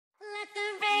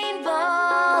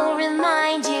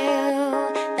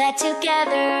that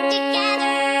together we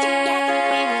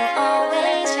will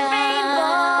always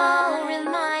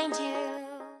remind you.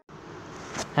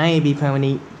 Hi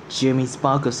everybody, Jimmy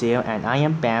Sparkles here, and I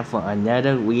am back for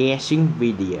another reaction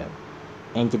video.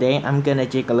 And today I'm gonna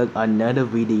take a look at another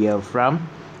video from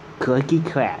Quirky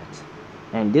Craft,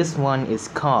 and this one is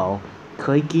called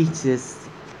Quirky's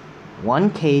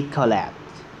 1K Collage.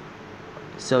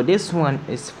 So this one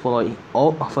is for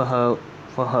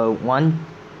her one,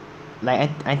 like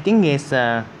I think it's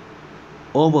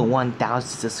over 1,000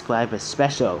 subscribers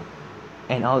special,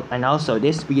 and also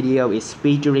this video is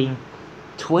featuring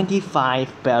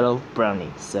 25 battle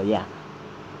brownies. So yeah,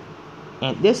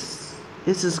 and this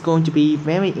is going to be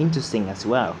very interesting as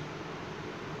well.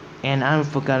 And I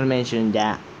forgot to mention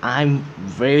that I'm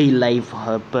very late for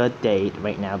her birthday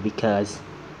right now, because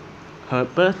her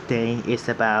birthday is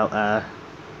about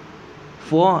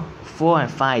 4 and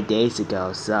 5 days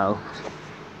ago. So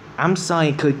I'm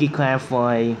sorry, Quirky Craft, for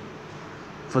I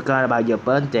forgot about your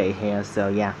birthday here. So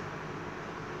yeah,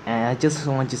 and I just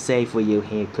want to say for you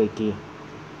here, Quirky,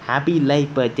 happy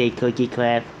late birthday, Quirky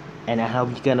Craft, and I hope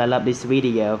you're gonna love this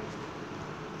video.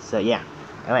 So yeah,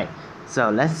 alright,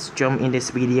 so let's jump in this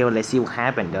video. Let's see what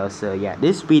happened though. So yeah,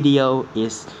 this video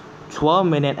is 12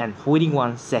 minutes and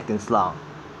 41 seconds long,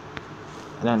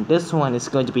 and then this one is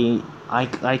going to be,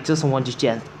 I just want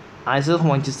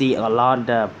to see a lot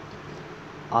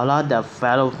of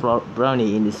fellow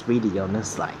brownie in this video. And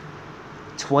it's like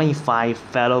 25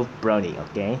 fellow brownie.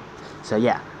 Okay, so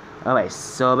yeah, alright,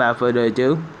 so without further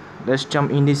ado, let's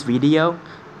jump in this video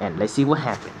and let's see what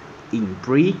happened. In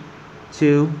 3,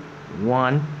 2,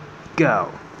 1, go.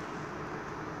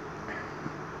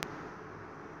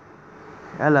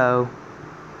 Hello.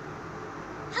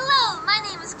 Hello, my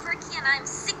name is Quirky and I'm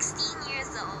 16 years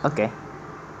old. Okay.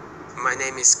 My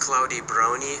name is Cloudy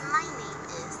Brownie. My name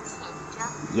is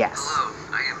Kendra. Yes. Hello,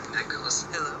 I am Nicholas.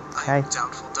 Hello, Hi. I'm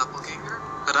Doubtful Doppelganger,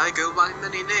 but I go by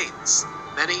many names.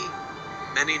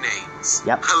 Many names.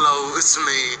 Yep. Hello, it's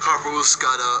me, Harpo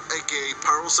Scada, aka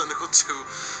Parosonical 2.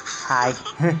 Hi.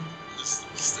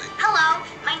 Hello,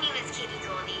 my name is Katie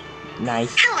Goldie.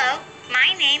 Nice. Hello,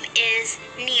 my name is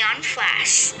Neon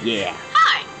Flash. Yeah.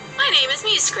 Hi, my name is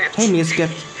Musescript. Hey,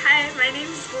 Music. Hi, my name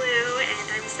is Blue and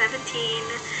I'm 17.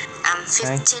 I'm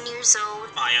 15 years old.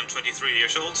 I am 23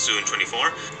 years old, soon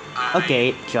 24.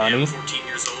 Okay, Johnny. I am 14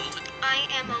 years old. I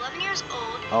am 11 years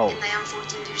old. Oh. And I am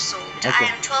 14 years old. Okay.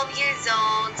 I am 12 years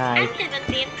old. Hi. I'm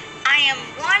 17. I am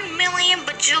 1 million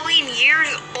bajillion years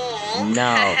old.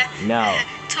 No.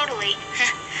 Totally.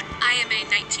 I am a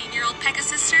 19-year-old Pekka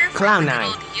sister Cloud9. from the good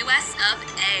old US of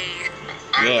A.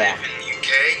 I Yeah. live in the UK.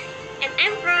 And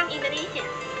I'm from Indonesia.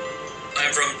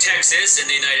 I'm from Texas in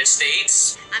the United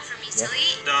States. I'm from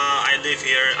Italy. I live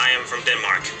here. I am from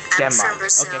Denmark. I'm Denmark, from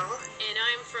Brazil. okay. And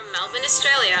I'm from Melbourne,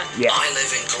 Australia. Yeah. I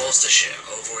live in Gloucestershire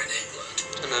over in England.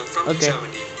 And I'm from Okay.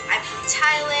 Germany. I'm from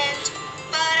Thailand,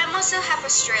 but I'm also half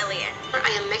Australian. I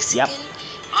am Mexican. Yep.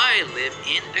 I live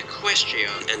in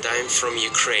Equestria. And I'm from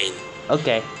Ukraine.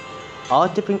 Okay. All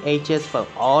different ages from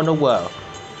all the world.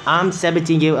 I'm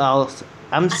 17 years old.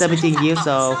 I'm 17 years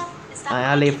old. And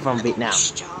I live from Vietnam.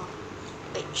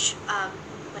 Which,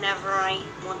 whenever I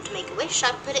want to make a wish,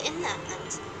 I put it in there,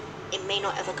 and it may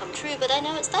not ever come true, but I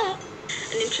know it's there.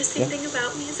 An interesting thing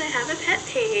about me is I have a pet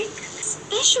pig.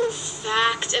 Special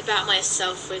fact about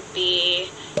myself would be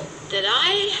that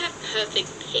I have perfect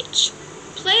pitch.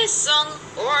 Play a song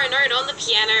or a note on the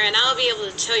piano and I'll be able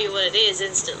to tell you what it is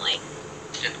instantly.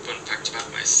 And fun fact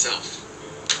about myself.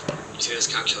 You see this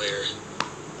calculator?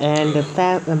 And the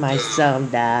fact of myself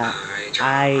that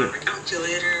I on my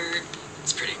calculator.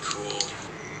 It's pretty cool.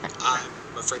 I'm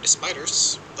afraid of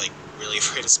spiders. Like, really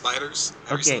afraid of spiders.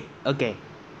 Okay.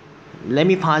 Let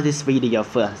me pause this video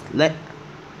first.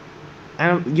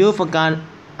 You forgot.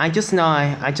 I just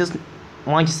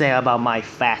want to say about my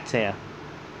fact here.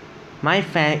 My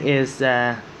fact is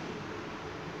that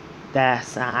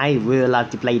I really love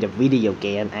to play the video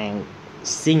game and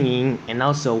singing, and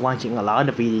also watching a lot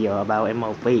of video about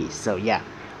MLB. So yeah,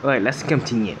 alright, let's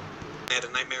continue. I had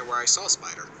a nightmare where I saw a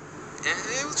spider. And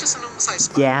it was just a normal sized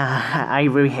spider. Yeah, I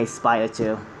really hate spider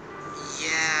too.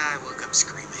 Yeah, I woke up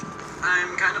screaming.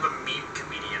 I'm kind of a meme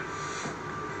comedian.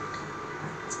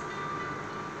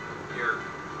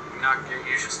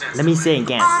 You should stand Let me still. say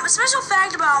again. A special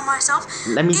fact about myself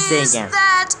Let me say is again.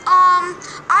 that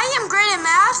I am great at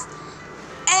math,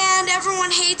 and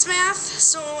everyone hates math,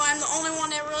 so I'm the only one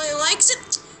that really likes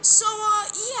it. So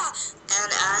yeah.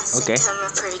 And since Okay. I'm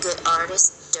a pretty good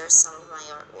artist, there's some of my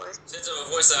artwork. Since I'm a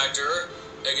voice actor,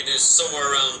 I can do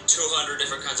somewhere around 200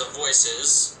 different kinds of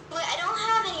voices. But I don't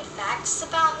have any facts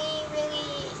about me,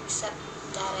 really, except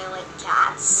that I like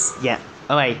cats. Yeah.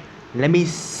 Alright. Let me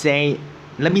say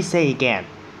again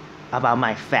about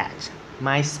my fact.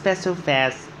 My special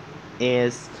fact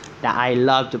is that I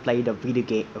love to play the video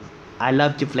game. I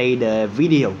love to play the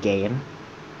video game,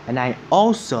 and I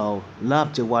also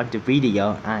love to watch the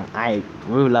video. And I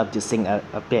really love to sing a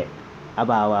bit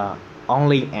about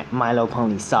only a Milo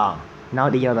Pony song,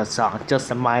 not the other song,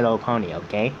 just a Milo Pony.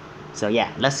 Okay. So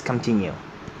yeah, let's continue.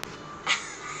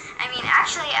 I mean,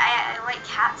 actually, I like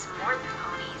cats more than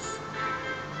ponies.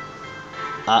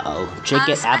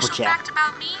 Chicken Special Applejack. fact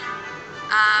about me.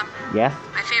 Yes.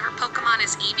 My favorite Pokemon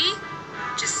is Eevee.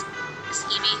 Just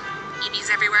Eevee. Eevee's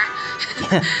everywhere.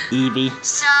 Eevee.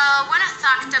 So, one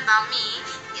fact about me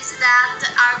is that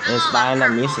our It's Viola Violet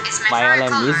purple Music. is my Violet favorite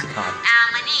color, Music Hall. and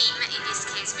my name, in this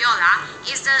case Viola,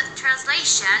 is the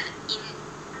translation in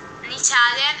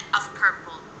Italian of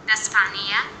purple. That's funny,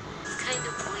 yeah? It's kind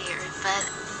of weird, but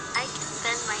I can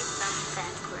bend my thumb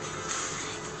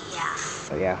backwards. Yeah.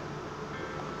 So yeah.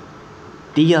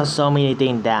 There are so many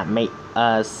things that make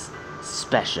us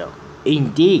special.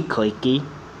 Indeed, Quirky.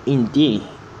 Indeed.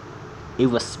 It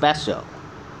was special.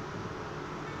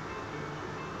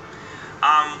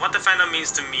 What the fandom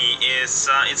means to me is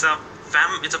it's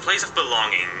a place of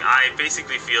belonging. I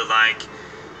basically feel like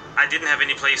I didn't have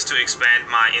any place to expand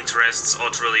my interests or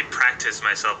to really practice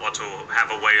myself or to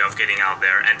have a way of getting out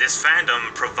there. And this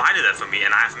fandom provided that for me,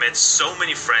 and I've met so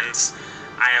many friends.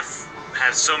 I have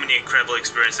had so many incredible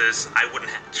experiences. I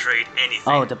wouldn't trade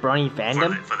anything. Oh, the Brony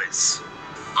fandom? for this.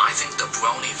 I think the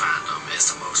Brony fandom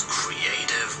is the most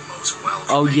creative, most welcoming,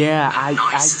 Oh yeah, and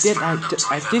nicest fandoms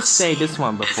I I've did ever say seen. this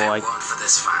one before. If it weren't for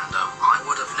this fandom, I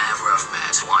would have never have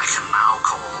met who I can now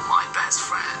call my best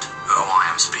friend, who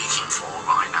I am speaking for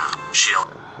right now. She'll.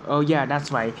 Oh yeah,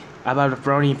 that's right. About the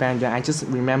Brony fandom, I just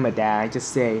remember that. I just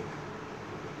say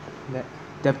that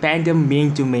the fandom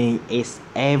mean to me is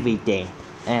everything,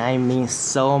 and I mean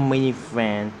so many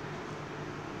friends,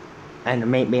 and it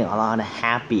made me a lot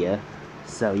happier.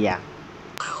 So yeah.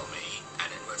 Help me,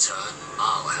 and in return,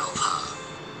 I'll help her.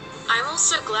 I'm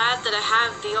also glad that I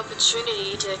have the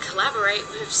opportunity to collaborate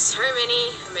with so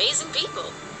many amazing people.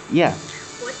 Yeah.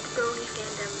 What the Brony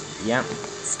fandom Yeah.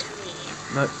 means to me.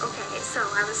 But Okay, so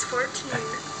I was 14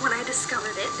 when I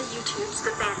discovered it, the YouTubes,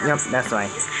 the fandoms. Yep, that's right.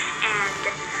 And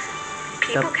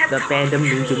people kept the talking fandom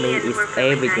mean to me and is were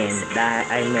really everything. nice,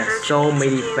 That I and met encouraged so me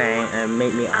many to do, friends and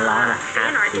made me a lot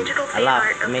fan art, happy. digital A fan lot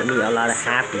art of made the me a lot Bronies, so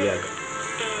I happier. did.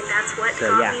 And that's what So,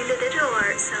 got yeah. me into digital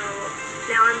art. So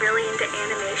now I'm really into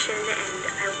animation, and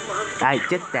I love digital I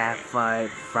did that art.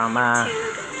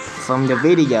 from the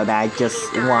video that I just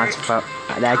watched that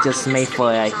I just made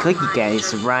for Quirky Cat.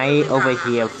 It's right over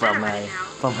here from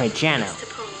her channel.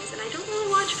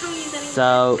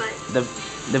 So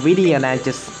the video that I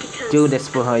just do this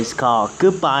for her is called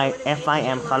Goodbye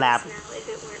FIM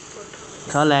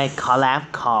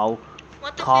collab called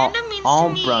What the fandom means All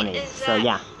to me Brony. is So that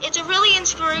yeah. it's a really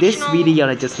inspirational This video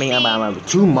I just made about thing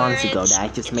 2 months ago towards that I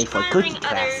just made for inspiring Quirky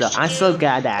Cat. So others I'm to so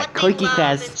glad do that what they Quirky love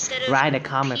Cat instead of write a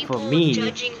comment for people me.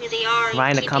 judging who they are and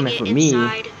Write a keeping comment it for me.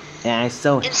 inside. And I'm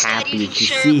so Instead, happy you to can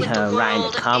share see it with her the write a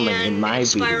world comment in and my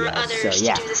inspire video. others So to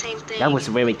yeah, do the same thing. that was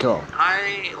really cool.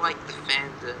 I like the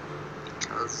fandom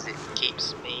because it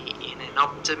keeps me in an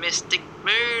optimistic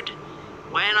mood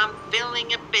when I'm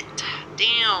feeling a bit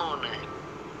down.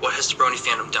 What has the Brony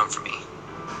fandom done for me?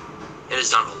 It has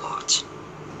done a lot.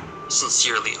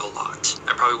 Sincerely, a lot.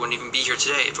 I probably wouldn't even be here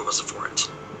today if it wasn't for it.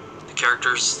 The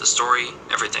characters, the story,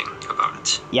 everything about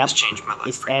it Yep, has changed my life.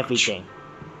 it's pretty much. everything.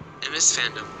 And this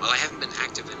fandom, while I haven't been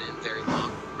active in it very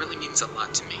long, really means a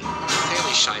lot to me. I'm a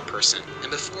fairly shy person,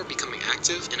 and before becoming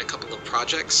active in a couple of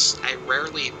projects, I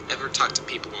rarely ever talk to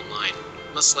people online,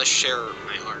 much less share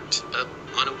my art.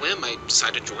 On a whim, I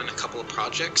decided to join a couple of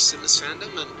projects in this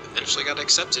fandom, and eventually got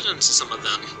accepted into some of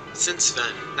them. Since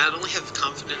then, not only have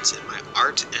confidence in my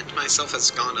art and myself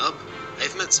has gone up,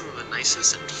 I've met some of the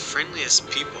nicest and friendliest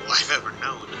people I've ever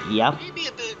known. Yep. Maybe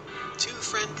a bit too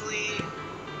friendly.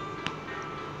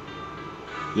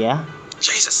 Yeah.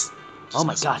 Jesus. Oh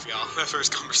my Just god. myself, y'all. That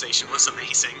first conversation was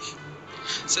amazing.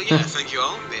 So yeah, thank you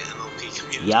all, the MLP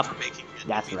community, Yep. for making me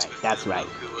That's meet right, with that's him, right.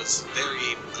 who was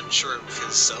very unsure of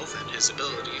himself and his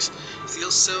abilities,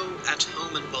 feel so at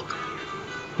home and welcome here.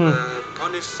 The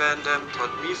Pony fandom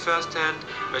taught me firsthand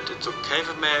that it's okay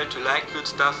for me to like good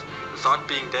stuff without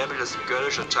being labeled as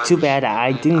girlish or childish. Too bad that I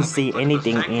And didn't I'm see grateful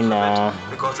anything thankful in for it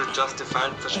because it just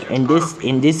defines the shit in part this of me.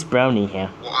 in this brownie here.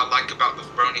 What I like about the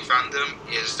Brony fandom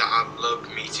is that I love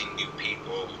meeting new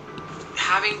people.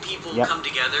 Having people Yep. come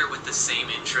together with the same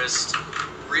interest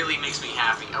really makes me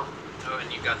happy. Oh,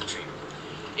 and you got the treat.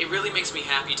 it really makes me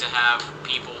happy to have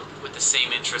people with the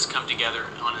same interests come together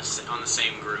on the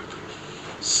same group.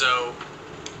 So,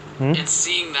 and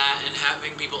seeing that and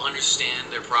having people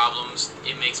understand their problems,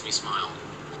 it makes me smile.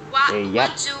 What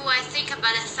do I think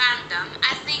about the fandom?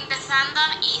 I think the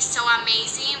fandom is so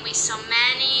amazing with so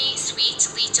many sweet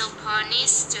little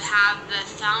ponies to have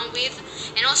fun with.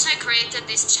 And also I created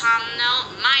this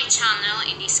channel, my channel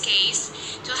in this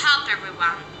case, to help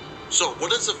everyone. So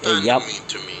what does the fandom mean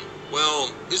to me?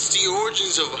 Well, it's the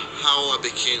origins of how I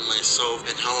became myself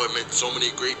and how I met so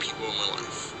many great people in my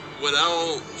life.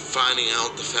 Without finding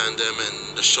out the fandom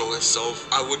and the show itself,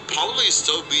 I would probably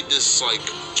still be this like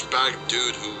bad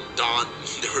dude who thought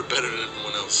they were better than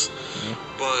everyone else.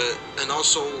 But, and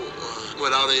also,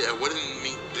 without it, I wouldn't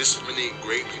meet this many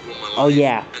great people in my life. Oh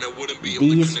yeah, and I wouldn't be able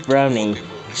to these brownie,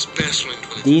 especially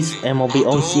in 2015. these MLB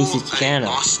OC's channel.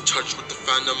 I lost touch with the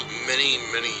fandom many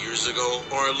years ago,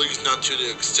 or at least not to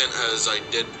the extent as I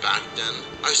did back then.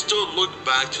 I still look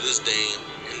back to this day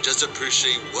and just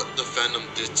appreciate what the fandom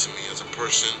did to me as a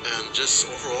person, and just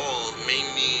overall made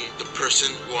me the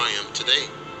person who I am today.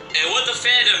 And what the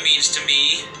fandom means to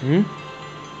me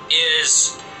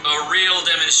is a real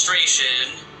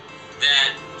demonstration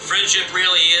that friendship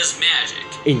really is magic.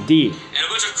 Indeed. And a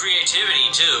bunch of creativity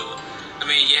too. I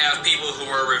mean, you have people who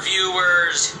are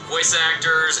reviewers, voice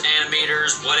actors,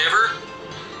 animators, whatever.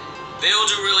 They'll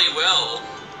do really well.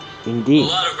 Indeed. A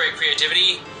lot of great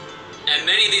creativity. And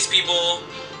many of these people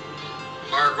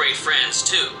are great friends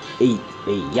too.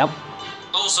 Yep.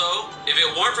 Also, if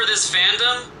it weren't for this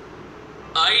fandom,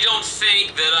 I don't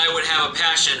think that I would have a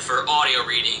passion for audio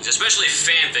readings, especially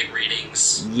fanfic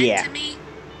readings. Yeah. And to me,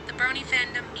 the brony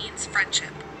fandom means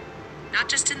friendship. Not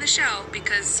just in the show,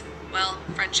 because, well,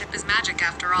 friendship is magic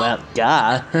after all. Well,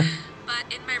 duh. But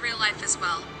in my real life as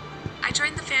well. I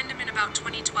joined the fandom in about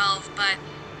 2012, but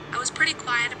I was pretty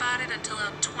quiet about it until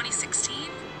 2016,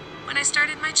 when I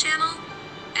started my channel.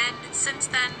 And since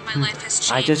then, my life has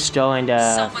changed. I just joined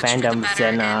the fandom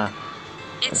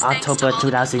in October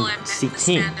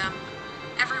 2016.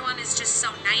 Everyone is just so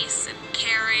nice and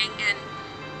caring and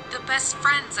the best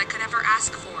friends I could ever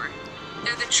ask for.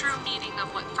 They're the true meaning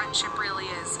of what friendship really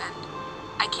is, and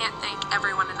I can't thank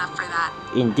everyone enough for that.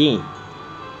 Indeed.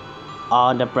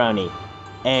 All the brownie.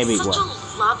 Everyone. Such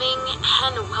a loving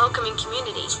and welcoming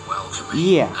community. Welcoming.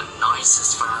 Yeah. The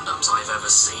nicest fandoms I've ever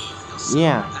seen.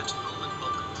 Yeah.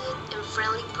 And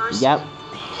friendly person. Yep.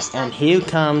 And here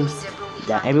comes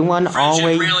that everyone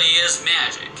always. Really is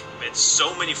magic. Met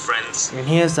so many friends. And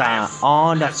here's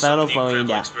all the fellow boys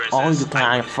that all you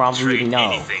can probably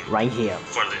know right here.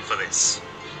 For this.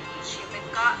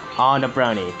 All the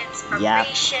brownie. Yep.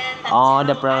 All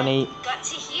the brownie. Got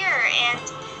to hear, and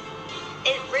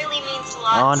it really means a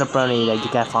lot. All the brownie that you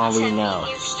can probably know.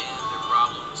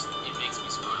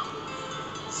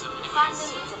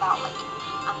 Fandom is about like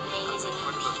amazing.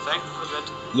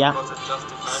 Yep.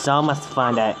 So much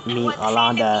fun that meet a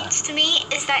lot of. To me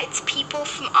is that it's people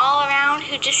from all around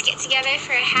who just get together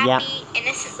for a happy,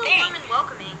 innocent thing. So warm and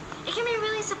welcoming. It can be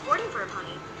really supporting for a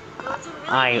pony.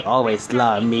 I always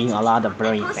love meeting a lot of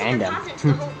brownie fandom. To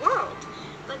the whole world.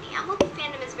 But the MLB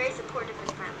fandom is very supportive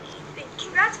and friendly.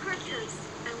 Congrats, Quirky, because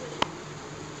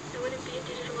I wouldn't be a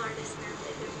digital artist now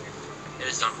if it weren't. It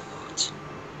has done a lot.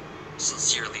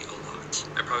 Sincerely a lot.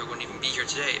 I probably wouldn't even be here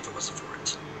today if it wasn't for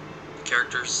it. The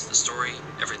characters, the story,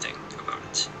 everything about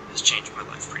it has changed my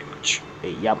life pretty much.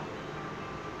 Yep.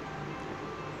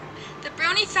 The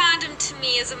brony fandom to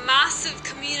me is a massive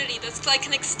community that's like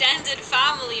an extended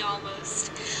family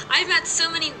almost. I've met so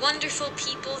many wonderful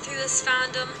people through this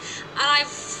fandom, and I've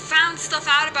found stuff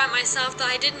out about myself that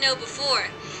I didn't know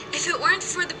before. If it weren't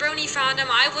for the brony fandom,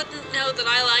 I wouldn't know that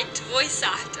I like to voice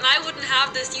act, and I wouldn't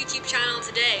have this YouTube channel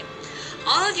today.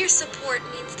 All of your support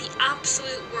means the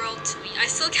absolute world to me. I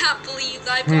still can't believe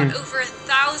that I've got over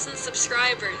 1,000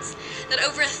 subscribers, that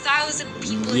over 1,000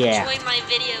 people enjoy my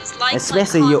videos, like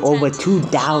especially my you're content, over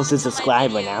 2,000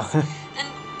 subscribers now.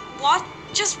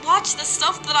 Just watch the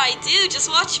stuff that I do. Just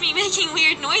watch me making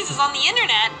weird noises on the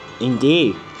internet.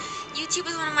 Indeed. YouTube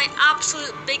is one of my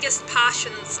absolute biggest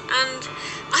passions, and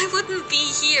I wouldn't be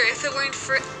here if it weren't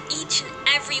for each and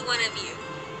every one of you.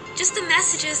 Just the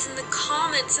messages and the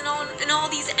comments and all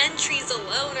these entries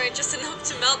alone are just enough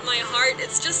to melt my heart.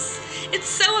 It's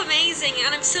so amazing,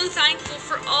 and I'm so thankful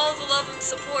for all the love and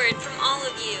support from all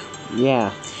of you.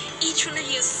 Yeah. Each one of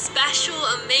you is special,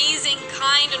 amazing,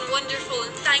 kind, and wonderful,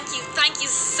 and thank you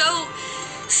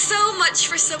so much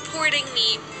for supporting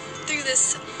me through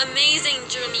this amazing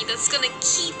journey that's gonna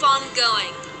keep on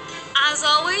going. As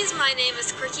always, my name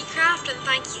is Quirky Craft, and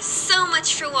thank you so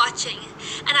much for watching,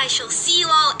 and I shall see you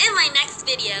all in my next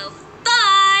video.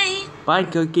 Bye! Bye,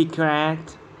 Cookie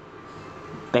Cat.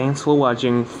 Thanks for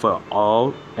watching for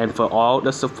all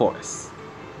the supports.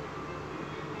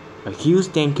 A huge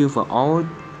thank you for all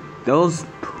those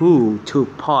who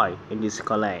took part in this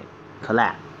collab.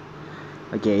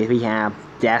 Okay, we have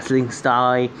Dazzling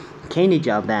Star, Candy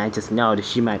Jordan, just know that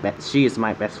she is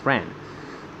my best friend.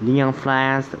 Neon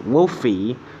Flash,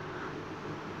 Wolfie,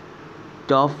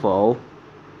 Doppel,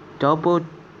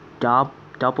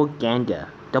 Doppelganger.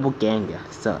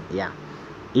 So yeah,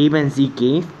 even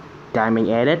Ziggy, Diamond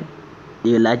Edit,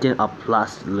 The Legend of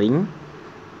Plus Link,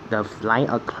 The Flight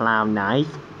of Cloud Knight,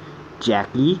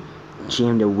 Jackie,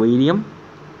 James William,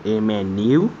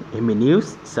 Emmanuel,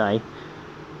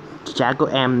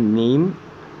 Jaco M. Neem,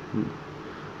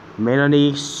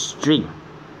 Melody String.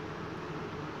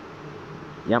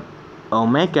 Yep.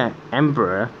 Omega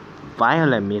Emperor,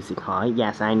 Violet Music Hall,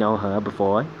 yes, I know her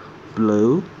before.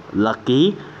 Blue,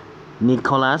 Lucky,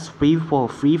 Nicholas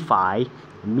 3435,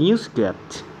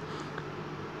 Musescript,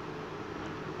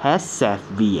 Headset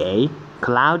VA,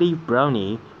 Cloudy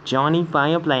Brownie, Johnny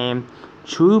Fireflame,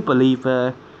 True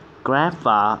Believer,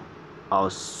 Grandpa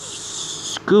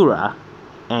Oscura,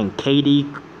 and Katie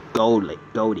Goldie.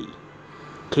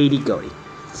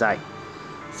 Sorry.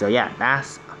 So yeah,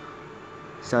 that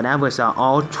was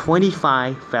all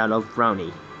 25 fellow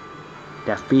brownie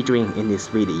that featuring in this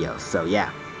video. So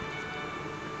yeah.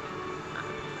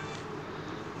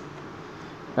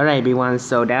 Alright everyone,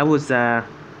 so that was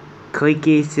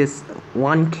Quirky's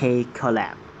 1K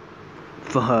collab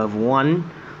for her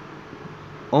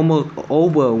almost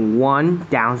over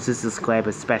 1,000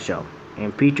 subscriber special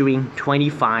and featuring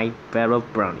 25 fellow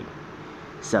brownie.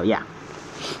 So yeah.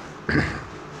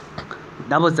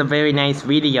 That was a very nice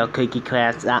video, Quirky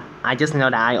Class. I just know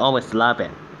that I always love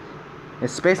it,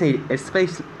 especially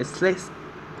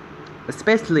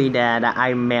that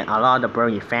I met a lot of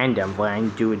brownie fandom when I'm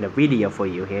doing the video for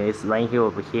you here. It's right here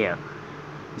over here.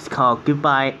 It's called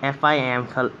Goodbye FIM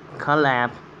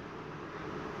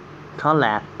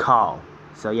collab call.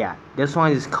 So yeah, this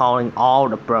one is calling all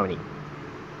the brownie.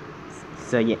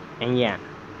 So yeah, and yeah,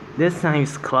 this time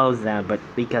it's closed down, but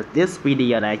because this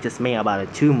video that I just made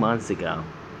about 2 months ago,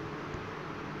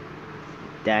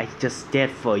 that I just did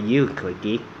for you,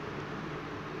 Quirky.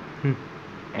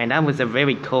 And that was a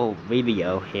very cool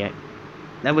video here.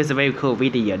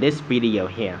 This video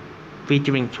here,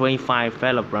 featuring 25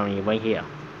 fellow brownie right here.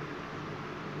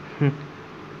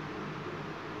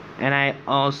 And I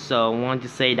also want to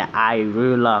say that I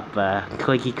really love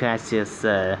Quirky Class's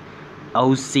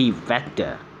OC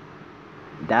Vector.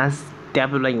 That's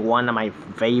definitely one of my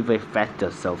favorite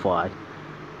vectors so far.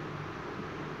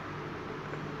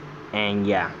 And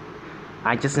yeah,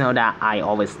 I just know that I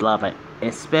always love it,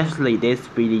 especially this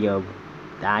video.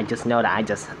 That I just know that I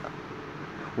just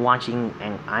watching,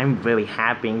 and I'm really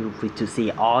happy to see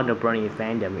all the brownie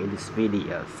fandom in this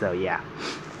video. So yeah,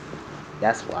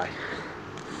 that's why.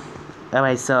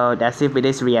 Alright, so that's it for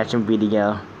this reaction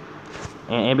video.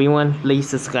 And everyone, please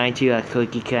subscribe to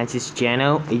Quirky Class's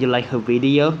channel. If you like her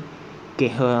video,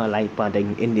 give her a like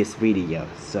button in this video.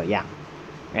 So yeah.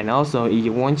 And also, if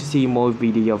you want to see more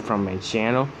video from my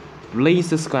channel, please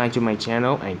subscribe to my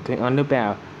channel and click on the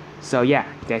bell. So yeah,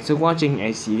 thanks for watching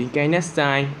and see you guys next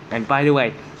time. And by the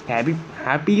way,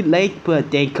 happy late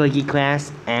birthday, Quirky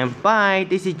Class. And bye.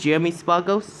 This is Jeremy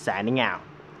Sparkle signing out.